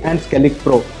 ಸ್ಕೆಲಿಗ್ ಆ್ಯಂಡ್ ಸ್ಕೆಲಿಗ್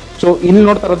ಪ್ರೋ. ಸೊ ಇಲ್ಲಿ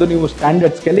ನೋಡ್ತಾ ಇರೋದು ನೀವು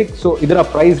ಸ್ಟ್ಯಾಂಡರ್ಡ್ ಸ್ಕೆಲಿಗ್. ಸೊ ಇದರ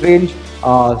price range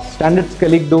standard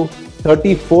ಸ್ಕೆಲಿಗ್ದು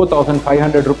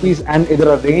 34,500 rupees and ಇದರ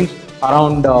range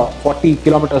around 40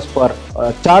 kilometers per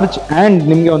charge and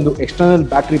ನಿಮಗೆ ಒಂದು ಎಕ್ಸ್ಟರ್ನಲ್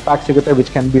ಬ್ಯಾಟ್ರಿ ಪ್ಯಾಕ್ ಸಿಗುತ್ತೆ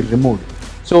which can be removed.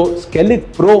 So ಸ್ಕೆಲಿಗ್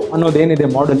pro ಅನ್ನೋದೇನಿದೆ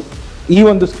model, ಈ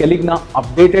ಒಂದು ಸ್ಕೆಲಿಗ್ನ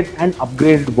updated and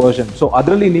upgraded version. So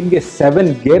ಅದರಲ್ಲಿ ನಿಮಗೆ 7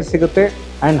 ಗೇರ್ ಸಿಗುತ್ತೆ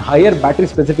ಆ್ಯಂಡ್ ಹೈಯರ್ ಬ್ಯಾಟ್ರಿ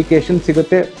ಸ್ಪೆಸಿಫಿಕೇಶನ್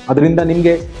ಸಿಗುತ್ತೆ. ಅದರಿಂದ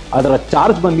ನಿಮಗೆ ಅದರ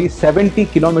ಚಾರ್ಜ್ ಬಂದು 70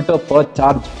 km per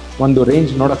charge ಒಂದು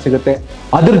ರೇಂಜ್ ನೋಡೋಕೆ ಸಿಗುತ್ತೆ.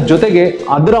 ಅದ್ರ ಜೊತೆಗೆ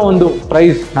ಅದರ ಒಂದು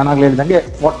ಪ್ರೈಸ್ ನಾನಾಗಲೇ ಹೇಳಿದಂಗೆ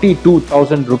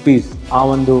 42,000 ರೂಪೀಸ್ ಆ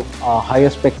ಒಂದು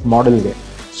ಹೈಯರ್ ಸ್ಪೆಕ್ ಮಾಡೆಲ್ಗೆ.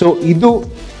 ಸೊ ಇದು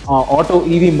ಆಟೋ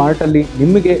EV ಮಾರ್ಟಲ್ಲಿ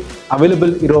ನಿಮಗೆ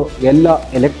ಅವೈಲೇಬಲ್ ಇರೋ ಎಲ್ಲ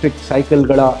ಎಲೆಕ್ಟ್ರಿಕ್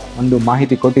ಸೈಕಲ್ಗಳ ಒಂದು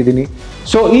ಮಾಹಿತಿ ಕೊಟ್ಟಿದ್ದೀನಿ.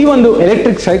 ಸೊ ಈ ಒಂದು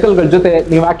ಎಲೆಕ್ಟ್ರಿಕ್ ಸೈಕಲ್ಗಳ ಜೊತೆ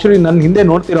ನೀವು ಆ್ಯಕ್ಚುಲಿ ನನ್ನ ಹಿಂದೆ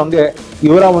ನೋಡ್ತಿರೋಂಗೆ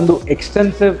ಇವರ ಒಂದು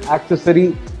ಎಕ್ಸ್ಟೆನ್ಸಿವ್ ಆಕ್ಸೆಸರಿ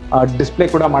ಡಿಸ್ಪ್ಲೇ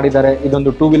ಕೂಡ ಮಾಡಿದ್ದಾರೆ.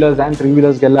 ಇದೊಂದು 2 wheelers and 3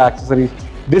 ವೀಲರ್ಸ್ಗೆಲ್ಲ accessories.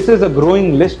 This is a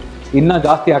growing list. ಇನ್ನೂ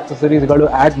ಜಾಸ್ತಿ ಆಕ್ಸೆಸರೀಸ್ಗಳು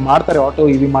ಆ್ಯಡ್ ಮಾಡ್ತಾರೆ ಆಟೋ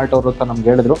EV ಮಾರ್ಟ್ ಅವರು ಅಂತ ನಮ್ಗೆ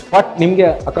ಹೇಳಿದ್ರು. ಬಟ್ ನಿಮಗೆ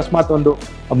ಅಕಸ್ಮಾತ್ ಒಂದು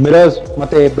ಮಿರರ್ಸ್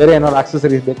ಮತ್ತು ಬೇರೆ ಏನಾದ್ರು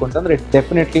ಆಕ್ಸೆಸರೀಸ್ ಬೇಕು ಅಂತಂದರೆ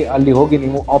ಡೆಫಿನೆಟ್ಲಿ ಅಲ್ಲಿ ಹೋಗಿ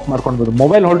ನೀವು ಆಫ್ ಮಾಡ್ಕೊಳ್ಬೋದು.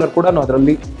 ಮೊಬೈಲ್ ಹೋಲ್ಡರ್ ಕೂಡ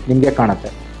ಅದರಲ್ಲಿ ನಿಮಗೆ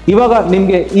ಕಾಣುತ್ತೆ. ಇವಾಗ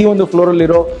ನಿಮಗೆ ಈ ಒಂದು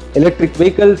ಫ್ಲೋರಲ್ಲಿರೋ electric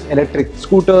vehicles, electric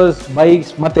scooters,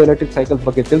 bikes ಮತ್ತು ಎಲೆಕ್ಟ್ರಿಕ್ ಸೈಕಲ್ಸ್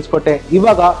ಬಗ್ಗೆ ತಿಳಿಸ್ಕೊಟ್ಟೆ.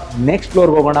 ಇವಾಗ ನೆಕ್ಸ್ಟ್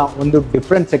ಫ್ಲೋರ್ಗೆ ಹೋಗೋಣ. ಒಂದು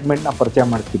ಡಿಫ್ರೆಂಟ್ ಸೆಗ್ಮೆಂಟ್ನ ಪರಿಚಯ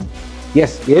ಮಾಡ್ತೀನಿ.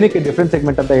 ಎಸ್, ಏನಕ್ಕೆ ಡಿಫ್ರೆಂಟ್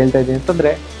ಸೆಗ್ಮೆಂಟ್ ಅಂತ ಹೇಳ್ತಾ ಇದ್ದೀನಿ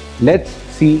ಅಂತಂದರೆ, let's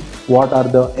see what are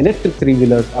the electric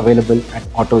 3-wheelers available at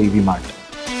AutoEVMart.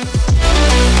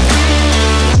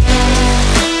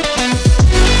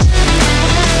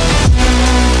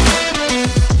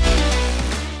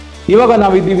 ಇವಾಗ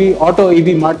ನಾವಿದ್ದೀವಿ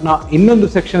AutoEVMart ನ ಇನ್ನೊಂದು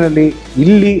ಸೆಕ್ಷನ್ ಅಲ್ಲಿ.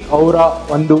 ಇಲ್ಲಿ ಅವರ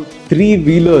ಒಂದು 3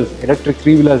 ವೀಲರ್ಸ್, ಎಲೆಕ್ಟ್ರಿಕ್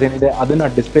 3 ವೀಲರ್ಸ್ ಏನಿದೆ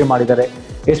ಅದನ್ನ ಡಿಸ್ಪ್ಲೇ ಮಾಡಿದ್ದಾರೆ.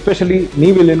 ಎಸ್ಪೆಷಲಿ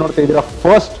ನೀವು ಇಲ್ಲಿ ನೋಡ್ತಾ ಇದ್ದೀರಾ,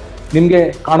 ಫಸ್ಟ್ ನಿಮಗೆ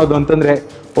ಕಾಣೋದು ಅಂತಂದ್ರೆ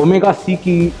ಒಮೆಗಾ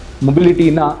ಸಿಕಿ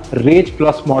ಮೊಬಿಲಿಟಿನ ರೇಜ್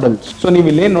ಪ್ಲಸ್ ಮಾಡೆಲ್ಸ್. ಸೊ ನೀವು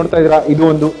ಇಲ್ಲೇನು ನೋಡ್ತಾ ಇದ್ದೀರಾ, ಇದು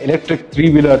ಒಂದು ಎಲೆಕ್ಟ್ರಿಕ್ 3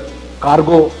 ವೀಲರ್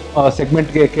ಕಾರ್ಗೋ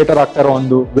ಸೆಗ್ಮೆಂಟ್ಗೆ ಕೇಟರ್ ಆಗ್ತಾ ಇರೋ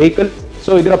ಒಂದು ವೆಹಿಕಲ್.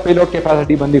 ಸೊ ಇದರ ಪೇಲೋಡ್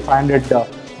ಕೆಪಾಸಿಟಿ ಬಂದು 500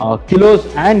 kilos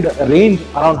and range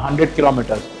around 100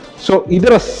 kilometres. So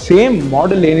ಇದರ ಸೇಮ್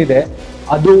ಮಾಡೆಲ್ ಏನಿದೆ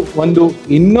ಅದು ಒಂದು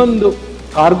ಇನ್ನೊಂದು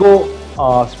ಕಾರ್ಗೋ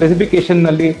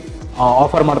ಸ್ಪೆಸಿಫಿಕೇಶನ್ನಲ್ಲಿ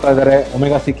ಆಫರ್ ಮಾಡ್ತಾ ಇದ್ದಾರೆ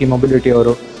ಒಮೆಗಾ ಸಿಕಿ ಮೊಬಿಲಿಟಿ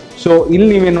ಅವರು. ಸೊ ಇಲ್ಲಿ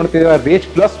ನೀವೇನು ನೋಡ್ತಿದ್ದೀರಾ, ರೇಜ್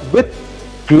plus with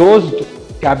closed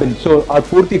cabin. So ಅದು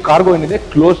ಪೂರ್ತಿ ಕಾರ್ಗೋ ಏನಿದೆ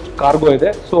ಕ್ಲೋಸ್ಡ್ ಕಾರ್ಗೋ ಇದೆ.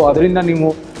 ಸೊ ಅದರಿಂದ ನೀವು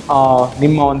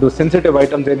ನಿಮ್ಮ ಒಂದು ಸೆನ್ಸಿಟಿವ್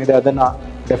ಐಟಮ್ಸ್ ಏನಿದೆ ಅದನ್ನು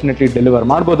ಡೆಫಿನೆಟ್ಲಿ ಡೆಲಿವರ್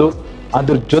ಮಾಡ್ಬೋದು.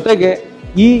 ಅದ್ರ ಜೊತೆಗೆ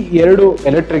ಈ 2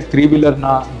 ಎಲೆಕ್ಟ್ರಿಕ್ 3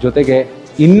 ವೀಲರ್ನ ಜೊತೆಗೆ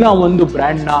ಇನ್ನೂ ಒಂದು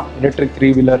ಬ್ರ್ಯಾಂಡ್ನ ಎಲೆಕ್ಟ್ರಿಕ್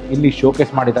 3 ವೀಲರ್ ಇಲ್ಲಿ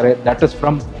ಶೋಕೇಸ್ ಮಾಡಿದ್ದಾರೆ. That is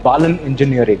from Balan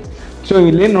engineering. So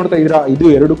ಇಲ್ಲೇನು ನೋಡ್ತಾ ಇದ್ದೀರಾ, ಇದು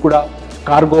 2 ಕೂಡ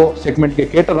ಕಾರ್ಗೋ ಸೆಗ್ಮೆಂಟ್ಗೆ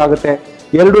ಕೇಟರ್ ಆಗುತ್ತೆ.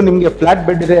 2 ನಿಮಗೆ ಫ್ಲಾಟ್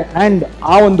ಬೆಡ್ ಇದೆ. ಆ್ಯಂಡ್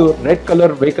ಆ ಒಂದು ರೆಡ್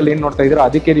ಕಲರ್ ವೆಹಿಕಲ್ ಏನು ನೋಡ್ತಾ ಇದ್ದೀರಾ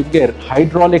ಅದಕ್ಕೆ ನಿಮಗೆ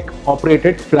ಹೈಡ್ರಾಲಿಕ್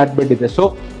ಆಪರೇಟೆಡ್ ಫ್ಲಾಟ್ ಬೆಡ್ ಇದೆ. ಸೊ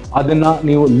ಅದನ್ನು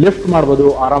ನೀವು ಲಿಫ್ಟ್ ಮಾಡ್ಬೋದು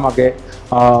ಆರಾಮಾಗೆ.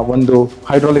 ಒಂದು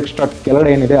ಹೈಡ್ರಾಲಿಕ್ ಸ್ಟ್ರಟ್ ಕೆಳಗಡೆ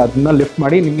ಏನಿದೆ ಅದನ್ನ ಲಿಫ್ಟ್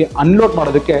ಮಾಡಿ ನಿಮಗೆ ಅನ್ಲೋಡ್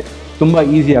ಮಾಡೋದಕ್ಕೆ ತುಂಬ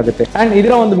ಈಸಿ ಆಗುತ್ತೆ. ಆ್ಯಂಡ್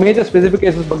ಇದರ ಒಂದು ಮೇಜರ್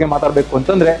ಸ್ಪೆಸಿಫಿಕೇಶನ್ಸ್ ಬಗ್ಗೆ ಮಾತಾಡಬೇಕು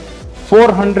ಅಂತಂದರೆ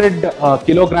 400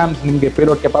 ಕಿಲೋಗ್ರಾಮ್ಸ್ ನಿಮಗೆ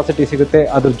ಪೇಲೋಡ್ ಕೆಪಾಸಿಟಿ ಸಿಗುತ್ತೆ.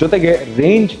 ಅದ್ರ ಜೊತೆಗೆ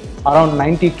range around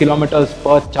 90 kilometres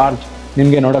per charge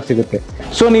ನಿಮಗೆ ನೋಡೋಕೆ ಸಿಗುತ್ತೆ.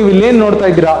 ಸೊ ನೀವು ಇಲ್ಲೇನು ನೋಡ್ತಾ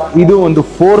ಇದ್ದೀರಾ, ಇದು ಒಂದು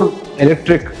 4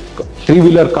 ಎಲೆಕ್ಟ್ರಿಕ್ 3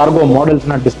 ವೀಲರ್ ಕಾರ್ಗೋ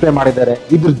ಮಾಡೆಲ್ಸ್ನ ಡಿಸ್ಪ್ಲೇ ಮಾಡಿದ್ದಾರೆ.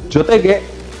 ಇದ್ರ ಜೊತೆಗೆ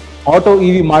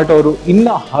AutoEVMart ಅವರು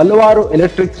ಇನ್ನು ಹಲವಾರು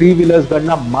ಎಲೆಕ್ಟ್ರಿಕ್ 3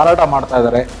 ವೀಲರ್ಸ್ಗಳನ್ನ ಮಾರಾಟ ಮಾಡ್ತಾ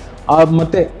ಇದ್ದಾರೆ.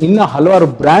 ಮತ್ತು ಇನ್ನು ಹಲವಾರು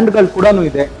ಬ್ರ್ಯಾಂಡ್ಗಳು ಕೂಡ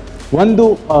ಇದೆ. ಒಂದು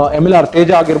MLR ತೇಜ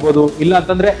ಆಗಿರ್ಬೋದು, ಇಲ್ಲ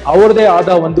ಅಂತಂದರೆ ಅವ್ರದ್ದೇ ಆದ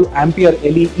ಒಂದು ಆಂಪಿಯರ್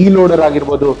ಇ ಲೋಡರ್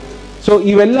ಆಗಿರ್ಬೋದು. ಸೊ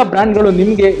ಇವೆಲ್ಲ ಬ್ರ್ಯಾಂಡ್ಗಳು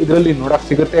ನಿಮಗೆ ಇದರಲ್ಲಿ ನೋಡೋಕೆ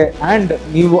ಸಿಗುತ್ತೆ. ಆ್ಯಂಡ್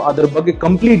ನೀವು ಅದ್ರ ಬಗ್ಗೆ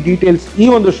ಕಂಪ್ಲೀಟ್ ಡೀಟೇಲ್ಸ್ ಈ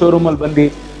ಒಂದು ಶೋರೂಮಲ್ಲಿ ಬಂದು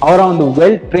ಅವರ ಒಂದು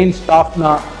ವೆಲ್ ಟ್ರೈನ್ ಸ್ಟಾಫ್ನ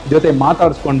ಜೊತೆ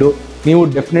ಮಾತಾಡಿಸ್ಕೊಂಡು ನೀವು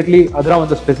ಡೆಫಿನೆಟ್ಲಿ ಅದರ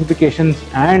ಒಂದು ಸ್ಪೆಸಿಫಿಕೇಶನ್ಸ್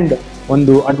ಆ್ಯಂಡ್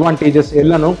ಒಂದು ಅಡ್ವಾಂಟೇಜಸ್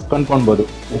ಎಲ್ಲನೂ ಕಂಡ್ಕೊಳ್ಬೋದು.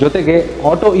 ಜೊತೆಗೆ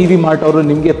AutoEVMart ಅವರು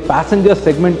ನಿಮಗೆ ಪ್ಯಾಸೆಂಜರ್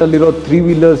ಸೆಗ್ಮೆಂಟಲ್ಲಿರೋ 3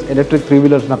 ವೀಲರ್ಸ್, ಎಲೆಕ್ಟ್ರಿಕ್ 3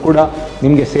 ವೀಲರ್ಸ್ನ ಕೂಡ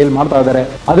ನಿಮಗೆ ಸೇಲ್ ಮಾಡ್ತಾ ಇದ್ದಾರೆ.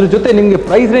 ಅದ್ರ ಜೊತೆ ನಿಮಗೆ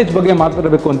ಪ್ರೈಸ್ ರೇಂಜ್ ಬಗ್ಗೆ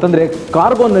ಮಾತಾಡಬೇಕು ಅಂತಂದರೆ,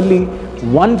 ಕಾರ್ಗೋನಲ್ಲಿ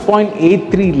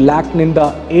 1.83 ಲ್ಯಾಕ್ನಿಂದ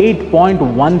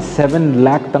 8.17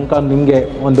 ಲ್ಯಾಕ್ ತನಕ ನಿಮಗೆ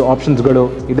ಒಂದು ಆಪ್ಷನ್ಸ್ಗಳು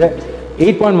ಇದೆ.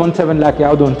 8.17 ಲ್ಯಾಕ್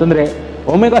ಯಾವುದು ಅಂತಂದರೆ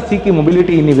ಒಮೆಗಾ ಸಿಕಿ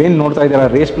ಮೊಬಿಲಿಟಿ ನೀವೇನು ನೋಡ್ತಾ ಇದ್ದೀರಾ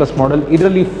ರೇಸ್ ಪ್ಲಸ್ ಮಾಡೆಲ್,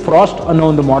 ಇದರಲ್ಲಿ ಫ್ರಾಸ್ಟ್ ಅನ್ನೋ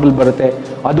ಒಂದು ಮಾಡೆಲ್ ಬರುತ್ತೆ.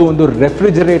 ಅದು ಒಂದು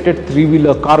ರೆಫ್ರಿಜರೇಟೆಡ್ 3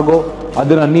 ವೀಲರ್ ಕಾರ್ಗೋ.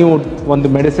 ಅದನ್ನು ನೀವು ಒಂದು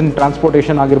ಮೆಡಿಸಿನ್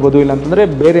ಟ್ರಾನ್ಸ್ಪೋರ್ಟೇಷನ್ ಆಗಿರ್ಬೋದು, ಇಲ್ಲಾಂತಂದರೆ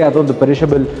ಬೇರೆ ಯಾವುದೊಂದು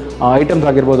ಪೆರಿಷಬಲ್ ಐಟಮ್ಸ್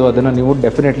ಆಗಿರ್ಬೋದು, ಅದನ್ನು ನೀವು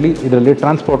ಡೆಫಿನೆಟ್ಲಿ ಇದರಲ್ಲಿ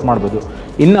ಟ್ರಾನ್ಸ್ಪೋರ್ಟ್ ಮಾಡ್ಬೋದು.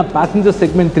 ಇನ್ನು ಪ್ಯಾಸೆಂಜರ್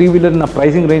ಸೆಗ್ಮೆಂಟ್ 3 ವೀಲರ್ನ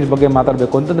ಪ್ರೈಸಿಂಗ್ ರೇಂಜ್ ಬಗ್ಗೆ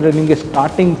ಮಾತಾಡಬೇಕು ಅಂತಂದರೆ ನಿಮಗೆ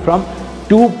ಸ್ಟಾರ್ಟಿಂಗ್ ಫ್ರಮ್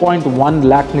 2.1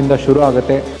 ಲ್ಯಾಕ್ನಿಂದ ಶುರು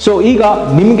ಆಗುತ್ತೆ. ಸೊ ಈಗ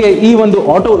ನಿಮಗೆ ಈ ಒಂದು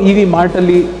AutoEVMart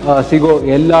ಸಿಗೋ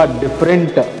ಎಲ್ಲ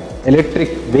different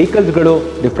electric ವೆಹಿಕಲ್ಸ್ಗಳು,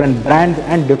 different brands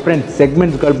and different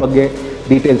ಸೆಗ್ಮೆಂಟ್ಸ್ಗಳ ಬಗ್ಗೆ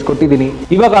ಡೀಟೇಲ್ಸ್ ಕೊಟ್ಟಿದ್ದೀನಿ.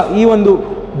 ಇವಾಗ ಈ ಒಂದು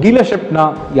ಡೀಲರ್ಶಿಪ್ನ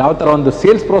ಯಾವ ಥರ ಒಂದು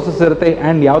ಸೇಲ್ಸ್ ಪ್ರೋಸೆಸ್ ಇರುತ್ತೆ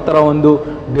ಆ್ಯಂಡ್ ಯಾವ ಥರ ಒಂದು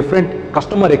ಡಿಫ್ರೆಂಟ್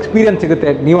ಕಸ್ಟಮರ್ ಎಕ್ಸ್ಪೀರಿಯನ್ಸ್ ಸಿಗುತ್ತೆ,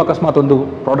 ನೀವು ಅಕಸ್ಮಾತ್ ಒಂದು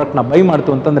ಪ್ರಾಡಕ್ಟ್ನ ಬೈ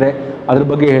ಮಾಡ್ತು ಅಂತಂದರೆ ಅದ್ರ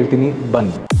ಬಗ್ಗೆ ಹೇಳ್ತೀನಿ,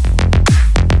 ಬನ್ನಿ.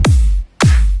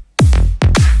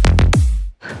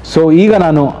 ಸೊ ಈಗ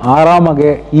ನಾನು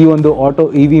ಆರಾಮಾಗೆ ಈ ಒಂದು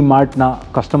AutoEVMartನ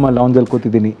ಕಸ್ಟಮರ್ ಲೌಂಜಲ್ಲಿ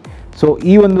ಕೂತಿದ್ದೀನಿ. ಸೊ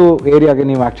ಈ ಒಂದು ಏರಿಯಾಗೆ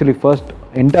ನೀವು ಆ್ಯಕ್ಚುಲಿ ಫಸ್ಟ್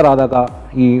ಎಂಟರ್ ಆದಾಗ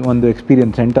ಈ ಒಂದು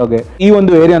ಎಕ್ಸ್ಪೀರಿಯನ್ಸ್ ಸೆಂಟರ್ಗೆ ಈ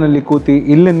ಒಂದು ಏರಿಯಾನಲ್ಲಿ ಕೂತಿ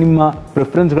ಇಲ್ಲಿ ನಿಮ್ಮ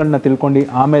ಪ್ರಿಫರೆನ್ಸ್ಗಳನ್ನ ತಿಳ್ಕೊಂಡು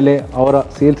ಆಮೇಲೆ ಅವರ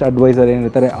ಸೇಲ್ಸ್ ಅಡ್ವೈಸರ್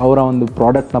ಏನಿರ್ತಾರೆ ಅವರ ಒಂದು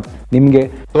ಪ್ರಾಡಕ್ಟ್ನ ನಿಮಗೆ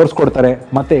ತೋರಿಸ್ಕೊಡ್ತಾರೆ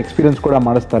ಮತ್ತು ಎಕ್ಸ್ಪೀರಿಯನ್ಸ್ ಕೂಡ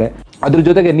ಮಾಡಿಸ್ತಾರೆ. ಅದ್ರ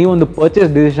ಜೊತೆಗೆ ನೀವೊಂದು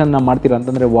ಪರ್ಚೇಸ್ ಡಿಸಿಷನ್ನ ಮಾಡ್ತೀರಾ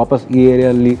ಅಂತಂದರೆ ವಾಪಸ್ ಈ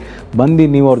ಏರಿಯಲ್ಲಿ ಬಂದು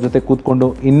ನೀವು ಅವ್ರ ಜೊತೆ ಕೂತ್ಕೊಂಡು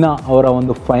ಇನ್ನು ಅವರ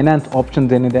ಒಂದು ಫೈನಾನ್ಸ್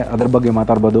ಆಪ್ಷನ್ಸ್ ಏನಿದೆ ಅದ್ರ ಬಗ್ಗೆ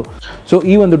ಮಾತಾಡ್ಬೋದು. ಸೊ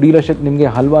ಈ ಒಂದು ಡೀಲರ್ಶಿಪ್ ನಿಮಗೆ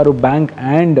ಹಲವಾರು ಬ್ಯಾಂಕ್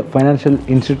ಆ್ಯಂಡ್ ಫೈನಾನ್ಷಿಯಲ್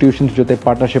ಇನ್ಸ್ಟಿಟ್ಯೂಷನ್ಸ್ ಜೊತೆ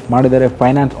ಪಾರ್ಟ್ನರ್ಶಿಪ್ ಮಾಡಿದರೆ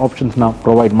ಫೈನಾನ್ಸ್ ಆಪ್ಷನ್ಸ್ನ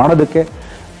ಪ್ರೊವೈಡ್ ಮಾಡೋದಕ್ಕೆ.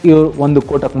 ಇವರು ಒಂದು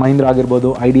ಕೋಟಕ್ ಮಹೀಂದ್ರ ಆಗಿರ್ಬೋದು,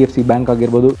 IDFC ಬ್ಯಾಂಕ್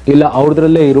ಆಗಿರ್ಬೋದು, ಇಲ್ಲ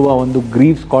ಅವ್ರದ್ರಲ್ಲೇ ಇರುವ ಒಂದು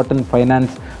ಗ್ರೀವ್ಸ್ ಕಾಟನ್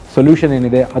ಫೈನಾನ್ಸ್ ಸೊಲ್ಯೂಷನ್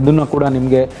ಏನಿದೆ ಅದನ್ನು ಕೂಡ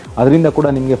ಅದರಿಂದ ಕೂಡ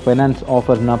ನಿಮಗೆ ಫೈನಾನ್ಸ್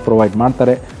ಆಫರ್ನ ಪ್ರೊವೈಡ್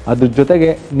ಮಾಡ್ತಾರೆ. ಅದ್ರ ಜೊತೆಗೆ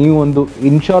ನೀವು ಒಂದು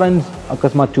ಇನ್ಶೂರೆನ್ಸ್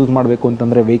ಅಕಸ್ಮಾತ್ ಚೂಸ್ ಮಾಡಬೇಕು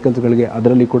ಅಂತಂದರೆ ವೆಹಿಕಲ್ಸ್ಗಳಿಗೆ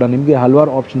ಅದರಲ್ಲಿ ಕೂಡ ನಿಮಗೆ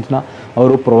ಹಲವಾರು ಆಪ್ಷನ್ಸ್ನ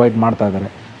ಅವರು ಪ್ರೊವೈಡ್ ಮಾಡ್ತಾ ಇದ್ದಾರೆ.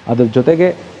 ಅದ್ರ ಜೊತೆಗೆ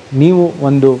ನೀವು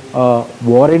ಒಂದು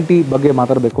ವಾರಂಟಿ ಬಗ್ಗೆ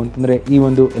ಮಾತಾಡಬೇಕು ಅಂತಂದರೆ ಈ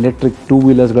ಒಂದು ಎಲೆಕ್ಟ್ರಿಕ್ 2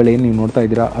 ವೀಲರ್ಸ್ಗಳೇನು ನೀವು ನೋಡ್ತಾ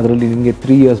ಇದ್ದೀರಾ ಅದರಲ್ಲಿ ನಿಮಗೆ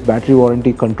 3 years battery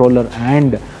warranty, controller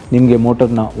and ನಿಮಗೆ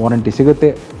ಮೋಟರ್ನ ವಾರಂಟಿ ಸಿಗುತ್ತೆ.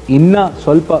 ಇನ್ನು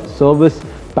ಸ್ವಲ್ಪ ಸರ್ವಿಸ್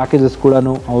ಪ್ಯಾಕೇಜಸ್ ಕೂಡ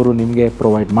ಅವರು ನಿಮಗೆ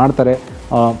ಪ್ರೊವೈಡ್ ಮಾಡ್ತಾರೆ.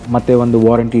 ಮತ್ತು ಒಂದು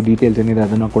ವಾರಂಟಿ ಡೀಟೇಲ್ಸ್ ಏನಿದೆ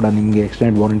ಅದನ್ನು ಕೂಡ ನಿಮಗೆ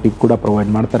ಎಕ್ಸ್ಟೆಂಡೆಡ್ ವಾರಂಟಿ ಕೂಡ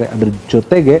ಪ್ರೊವೈಡ್ ಮಾಡ್ತಾರೆ. ಅದ್ರ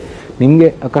ಜೊತೆಗೆ ನಿಮಗೆ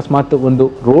ಅಕಸ್ಮಾತ್ ಒಂದು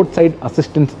ರೋಡ್ ಸೈಡ್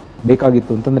ಅಸಿಸ್ಟೆನ್ಸ್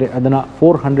ಬೇಕಾಗಿತ್ತು ಅಂತಂದರೆ ಅದನ್ನು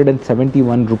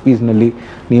 471 ರೂಪೀಸ್ನಲ್ಲಿ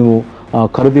ನೀವು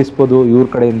ಖರೀದಿಸ್ಬೋದು. ಇವ್ರ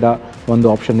ಕಡೆಯಿಂದ ಒಂದು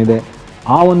ಆಪ್ಷನ್ ಇದೆ.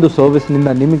 ಆ ಒಂದು ಸರ್ವಿಸ್ನಿಂದ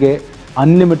ನಿಮಗೆ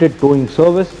ಅನ್ಲಿಮಿಟೆಡ್ ಟೋಯಿಂಗ್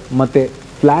ಸರ್ವಿಸ್ ಮತ್ತು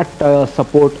ಫ್ಲ್ಯಾಟ್ ಟಯರ್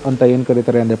ಸಪೋರ್ಟ್ ಅಂತ ಏನು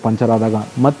ಕರೀತಾರೆ ಅಂದರೆ ಪಂಚರ್ ಆದಾಗ,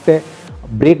 ಮತ್ತು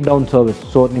ಬ್ರೇಕ್ ಡೌನ್ ಸರ್ವಿಸ್.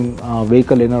 ಸೊ ನಿಮ್ಮ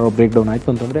ವೆಹಿಕಲ್ ಏನಾದ್ರು ಬ್ರೇಕ್ ಡೌನ್ ಆಯಿತು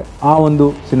ಅಂತಂದರೆ ಆ ಒಂದು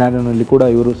ಸಿನಾರಿಯೋನಲ್ಲಿ ಕೂಡ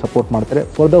ಇವರು ಸಪೋರ್ಟ್ ಮಾಡ್ತಾರೆ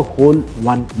for the whole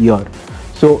 1 year.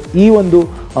 So ಈ ಒಂದು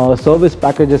ಸರ್ವಿಸ್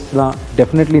ಪ್ಯಾಕೇಜಸ್ನ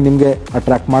ಡೆಫಿನೆಟ್ಲಿ ನಿಮಗೆ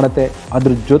ಅಟ್ರ್ಯಾಕ್ಟ್ ಮಾಡುತ್ತೆ.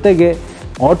 ಅದ್ರ ಜೊತೆಗೆ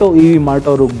AutoEVMart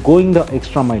ಅವರು ಗೋಯಿಂಗ್ ದ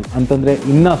ಎಕ್ಸ್ಟ್ರಾ ಮೈಲ್ ಅಂತಂದರೆ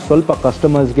ಇನ್ನೂ ಸ್ವಲ್ಪ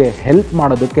ಕಸ್ಟಮರ್ಸ್ಗೆ ಹೆಲ್ಪ್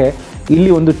ಮಾಡೋದಕ್ಕೆ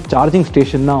ಇಲ್ಲಿ ಒಂದು ಚಾರ್ಜಿಂಗ್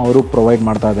ಸ್ಟೇಷನ್ನ ಅವರು ಪ್ರೊವೈಡ್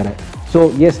ಮಾಡ್ತಾ ಇದ್ದಾರೆ. So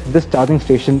S, this charging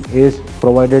station is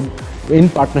provided in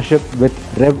partnership with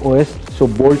RevOS. So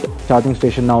bolt charging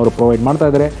ಸ್ಟೇಷನ್ನ ಅವರು ಪ್ರೊವೈಡ್ ಮಾಡ್ತಾ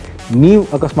ಇದ್ದಾರೆ. ನೀವು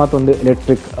ಅಕಸ್ಮಾತ್ ಒಂದು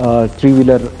ಎಲೆಕ್ಟ್ರಿಕ್ 3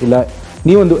 ವೀಲರ್ ಇಲ್ಲ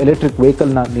ನೀವೊಂದು ಎಲೆಕ್ಟ್ರಿಕ್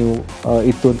ವೆಹಿಕಲ್ನ ನೀವು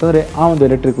ಇತ್ತು ಅಂತಂದರೆ ಆ ಒಂದು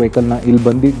ಎಲೆಕ್ಟ್ರಿಕ್ ವೆಹಿಕಲ್ನ ಇಲ್ಲಿ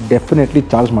ಬಂದು ಡೆಫಿನೆಟ್ಲಿ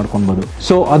ಚಾರ್ಜ್ ಮಾಡ್ಕೊಳ್ಬೋದು.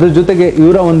 ಸೊ ಅದ್ರ ಜೊತೆಗೆ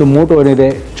ಇವರ ಒಂದು ಮೋಟೋ ಏನಿದೆ,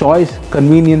 ಚಾಯ್ಸ್,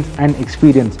 ಕನ್ವೀನಿಯನ್ಸ್ ಆ್ಯಂಡ್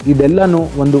ಎಕ್ಸ್ಪೀರಿಯನ್ಸ್, ಇದೆಲ್ಲನೂ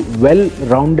ಒಂದು ವೆಲ್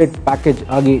ರೌಂಡೆಡ್ ಪ್ಯಾಕೇಜ್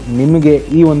ಆಗಿ ನಿಮಗೆ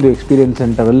ಈ ಒಂದು ಎಕ್ಸ್ಪೀರಿಯನ್ಸ್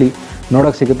ಸೆಂಟರಲ್ಲಿ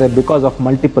ನೋಡೋಕ್ಕೆ ಸಿಗುತ್ತೆ. Because of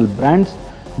multiple brands,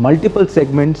 multiple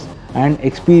segments and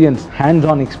experience, hands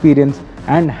on experience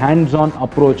and hands on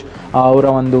approach. ಅವರ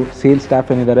ಒಂದು ಸೇಲ್ಸ್ ಸ್ಟಾಫ್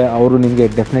ಏನಿದ್ದಾರೆ ಅವರು ನಿಮಗೆ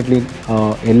ಡೆಫಿನೆಟ್ಲಿ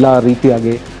ಎಲ್ಲ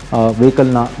ರೀತಿಯಾಗಿ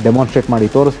ವೆಹಿಕಲ್ನ ಡೆಮಾನ್ಸ್ಟ್ರೇಟ್ ಮಾಡಿ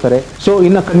ತೋರಿಸ್ತಾರೆ. ಸೊ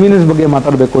ಇನ್ನು ಕನ್ವೀನಿಯನ್ಸ್ ಬಗ್ಗೆ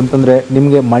ಮಾತಾಡಬೇಕು ಅಂತಂದರೆ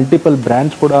ನಿಮಗೆ ಮಲ್ಟಿಪಲ್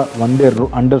ಬ್ರ್ಯಾಂಡ್ಸ್ ಕೂಡ ಒಂದೇ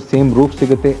ಅಂಡರ್ ಸೇಮ್ ರೂಫ್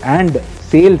ಸಿಗುತ್ತೆ. ಆ್ಯಂಡ್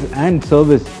ಸೇಲ್ಸ್ ಆ್ಯಂಡ್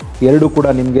ಸರ್ವಿಸ್ ಎರಡೂ ಕೂಡ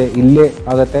ನಿಮಗೆ ಇಲ್ಲೇ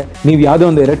ಆಗುತ್ತೆ. ನೀವು ಯಾವುದೇ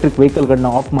ಒಂದು ಎಲೆಕ್ಟ್ರಿಕ್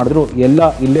ವೆಹಿಕಲ್ಗಳನ್ನ ಆಫ್ ಮಾಡಿದ್ರು ಎಲ್ಲ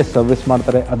ಇಲ್ಲೇ ಸರ್ವಿಸ್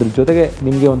ಮಾಡ್ತಾರೆ. ಅದ್ರ ಜೊತೆಗೆ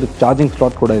ನಿಮಗೆ ಒಂದು ಚಾರ್ಜಿಂಗ್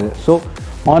ಸ್ಲಾಟ್ ಕೂಡ ಇದೆ. So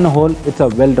on a hole it's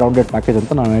a well rounded package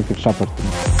ಅಂತ ನಾನು ಹೇಳಕ್ಕೆ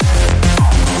ಇಷ್ಟಪಡ್ತೀನಿ.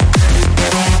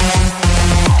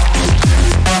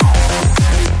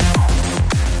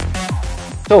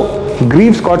 ಸೊ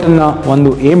ಗ್ರೀವ್ಸ್ ಕಾಟನ್ನ ಒಂದು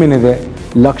ಏಮ್ ಏನಿದೆ,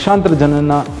 ಲಕ್ಷಾಂತರ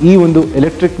ಜನನ ಈ ಒಂದು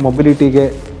ಎಲೆಕ್ಟ್ರಿಕ್ ಮೊಬಿಲಿಟಿಗೆ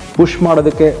ಪುಷ್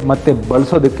ಮಾಡೋದಕ್ಕೆ ಮತ್ತು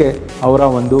ಬಳಸೋದಕ್ಕೆ ಅವರ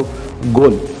ಒಂದು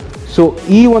ಗೋಲ್. ಸೊ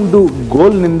ಈ ಒಂದು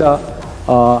ಗೋಲ್ನಿಂದ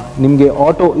ನಿಮಗೆ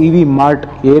AutoEVMart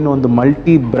ಏನು ಒಂದು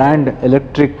multi brand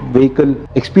electric vehicle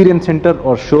experience centre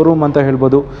R showroom ಅಂತ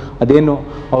ಹೇಳ್ಬೋದು, ಅದೇನು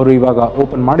ಅವರು ಇವಾಗ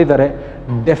ಓಪನ್ ಮಾಡಿದ್ದಾರೆ,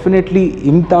 ಡೆಫಿನೆಟ್ಲಿ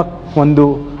ಇಂಥ ಒಂದು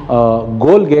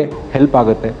ಗೋಲ್ಗೆ ಹೆಲ್ಪ್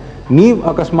ಆಗುತ್ತೆ. ನೀವು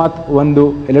ಅಕಸ್ಮಾತ್ ಒಂದು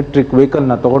ಎಲೆಕ್ಟ್ರಿಕ್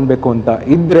ವೆಹಿಕಲ್ನ ತೊಗೊಳ್ಬೇಕು ಅಂತ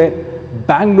ಇದ್ದರೆ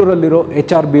ಬ್ಯಾಂಗ್ಳೂರಲ್ಲಿರೋ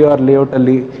HRBR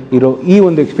ಲೇಔಟಲ್ಲಿ ಇರೋ ಈ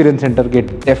ಒಂದು ಎಕ್ಸ್ಪೀರಿಯನ್ಸ್ ಸೆಂಟರ್ಗೆ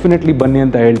ಡೆಫಿನೆಟ್ಲಿ ಬನ್ನಿ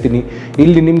ಅಂತ ಹೇಳ್ತೀನಿ.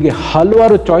 ಇಲ್ಲಿ ನಿಮಗೆ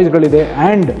ಹಲವಾರು ಚಾಯ್ಸ್ಗಳಿದೆ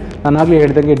ಆ್ಯಂಡ್ ನಾನಾಗಲೇ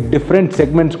ಹೇಳ್ದಂಗೆ ಡಿಫ್ರೆಂಟ್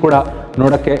ಸೆಗ್ಮೆಂಟ್ಸ್ ಕೂಡ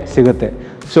ನೋಡೋಕ್ಕೆ ಸಿಗುತ್ತೆ.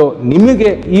 ಸೊ ನಿಮಗೆ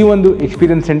ಈ ಒಂದು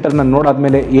ಎಕ್ಸ್ಪೀರಿಯನ್ಸ್ ಸೆಂಟರ್ನ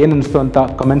ನೋಡಾದ್ಮೇಲೆ ಏನು ಅನಿಸ್ತು ಅಂತ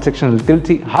ಕಮೆಂಟ್ ಸೆಕ್ಷನಲ್ಲಿ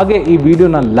ತಿಳಿಸಿ. ಹಾಗೆ ಈ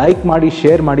ವಿಡಿಯೋನ ಲೈಕ್ ಮಾಡಿ,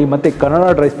 ಶೇರ್ ಮಾಡಿ, ಮತ್ತು ಕನ್ನಡ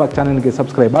DriveSpark ಚಾನಲ್ಗೆ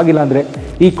ಸಬ್ಸ್ಕ್ರೈಬ್ ಆಗಿಲ್ಲ ಅಂದರೆ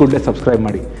ಈ ಕೂಡಲೇ ಸಬ್ಸ್ಕ್ರೈಬ್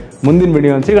ಮಾಡಿ. ಮುಂದಿನ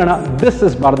ವಿಡಿಯೋನ ಸಿಗೋಣ. This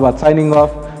is Bharadwaj signing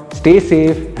off. Stay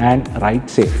safe and ride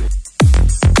safe.